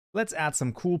Let's add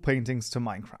some cool paintings to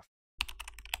Minecraft.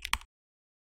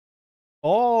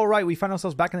 Alright, we find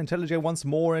ourselves back in IntelliJ once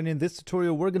more, and in this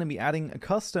tutorial we're going to be adding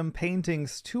custom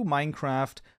paintings to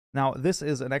Minecraft. Now, this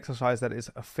is an exercise that is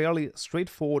fairly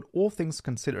straightforward, all things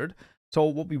considered. So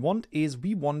what we want is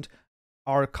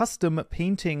our custom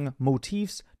painting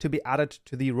motifs to be added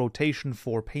to the rotation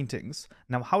for paintings.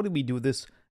 Now, how do we do this?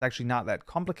 It's actually not that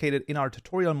complicated. In our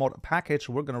tutorial mod package,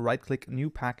 we're going to right-click new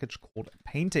package called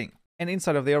painting. And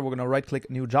inside of there, we're going to right-click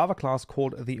new Java class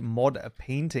called the mod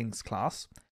paintings class.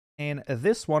 And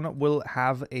this one will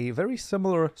have a very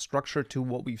similar structure to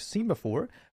what we've seen before,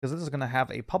 because this is going to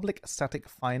have a public static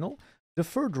final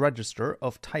deferred register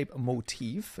of type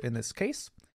motif in this case.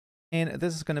 And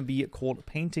this is going to be called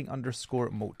painting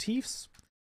underscore motifs.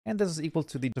 And this is equal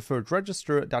to the deferred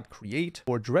register.create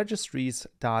or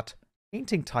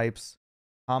registries.painting types,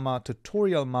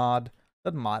 tutorial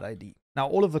mod.mod ID. Now,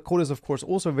 all of the code is, of course,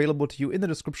 also available to you in the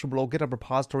description below, GitHub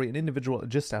repository, and individual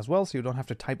gist as well, so you don't have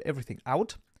to type everything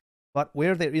out. But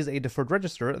where there is a deferred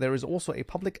register, there is also a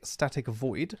public static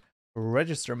void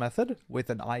register method with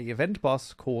an event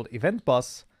bus called event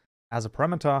bus as a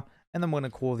parameter, and then we're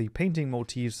going to call the painting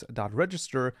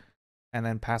motifs.register and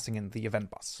then passing in the event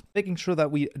bus. Making sure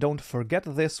that we don't forget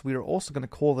this, we are also going to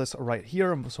call this right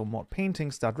here, so mod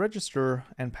paintings.register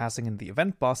and passing in the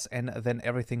event bus, and then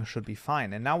everything should be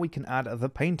fine. And now we can add the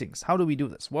paintings. How do we do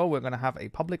this? Well, we're going to have a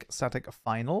public static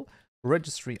final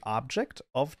registry object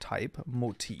of type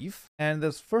motif, and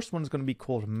this first one is going to be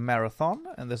called marathon,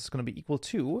 and this is going to be equal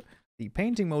to the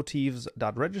painting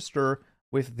motifs.register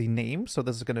with the name, so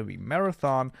this is going to be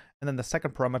marathon, and then the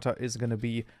second parameter is going to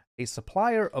be a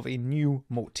supplier of a new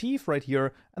motif right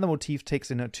here, and the motif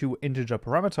takes in two integer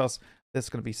parameters. This is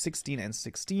going to be 16 and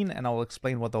 16, and I'll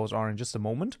explain what those are in just a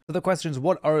moment. So the question is,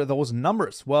 what are those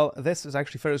numbers? Well, this is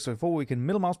actually fairly straightforward. We can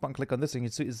middle mouse button click on this, and you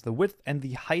can see it's the width and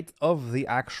the height of the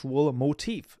actual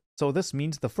motif. So this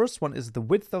means the first one is the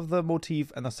width of the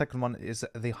motif, and the second one is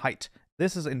the height.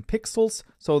 This is in pixels,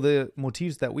 so the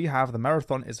motifs that we have, the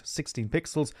marathon, is 16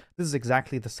 pixels. This is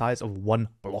exactly the size of one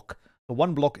block. So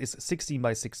one block is 16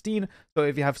 by 16. So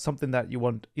if you have something that you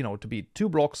want, to be 2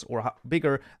 blocks or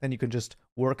bigger, then you can just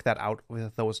work that out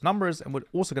with those numbers. And we're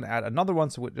also going to add another one.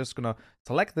 So we're just going to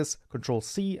select this, Control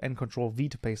C and Control V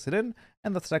to paste it in.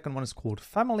 And the second one is called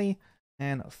family,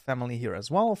 and family here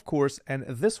as well, of course. And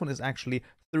this one is actually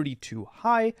 32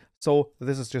 high. So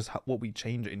this is just what we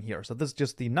change in here. So this is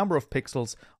just the number of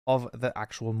pixels of the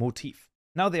actual motif.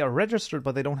 Now they are registered,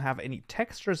 but they don't have any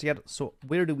textures yet. So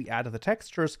where do we add the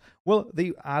textures? Well,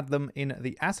 they add them in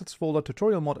the assets folder,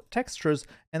 tutorial mod textures,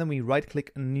 and then we right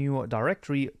click new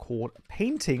directory called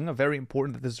painting. Very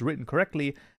important that this is written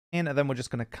correctly. And then we're just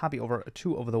going to copy over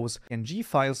 2 of those PNG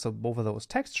files, so both of those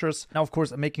textures. Now, of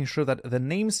course, making sure that the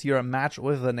names here match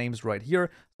with the names right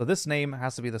here. So this name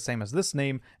has to be the same as this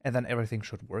name, and then everything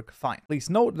should work fine. Please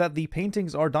note that the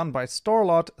paintings are done by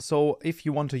Starlot, so if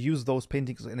you want to use those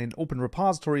paintings in an open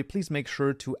repository, please make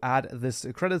sure to add this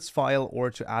credits file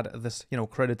or to add this,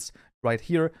 credits right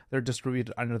here. They're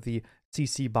distributed under the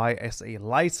CC by SA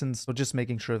license, so just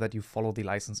making sure that you follow the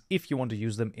license if you want to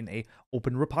use them in a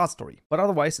open repository. But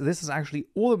otherwise, this is actually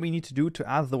all that we need to do to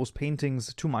add those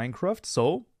paintings to Minecraft,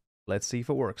 so let's see if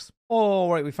it works.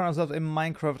 Alright, we found ourselves in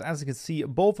Minecraft. As you can see,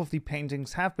 both of the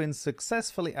paintings have been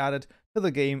successfully added to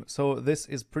the game, so this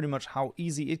is pretty much how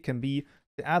easy it can be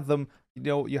to add them.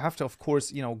 You have to, of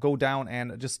course, go down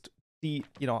and just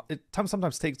it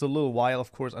sometimes takes a little while,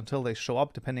 of course, until they show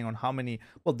up, depending on how many,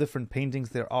 different paintings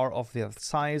there are of their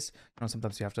size.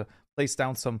 Sometimes you have to place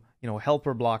down some,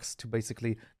 helper blocks to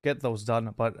basically get those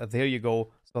done. But there you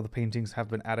go. So the paintings have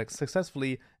been added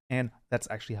successfully, and that's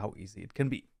actually how easy it can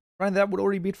be. Right, that would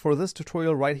already be it for this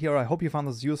tutorial right here. I hope you found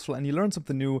this useful and you learned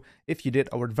something new. If you did,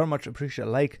 I would very much appreciate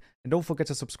a like, and don't forget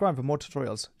to subscribe for more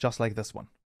tutorials just like this one.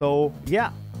 So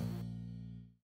yeah,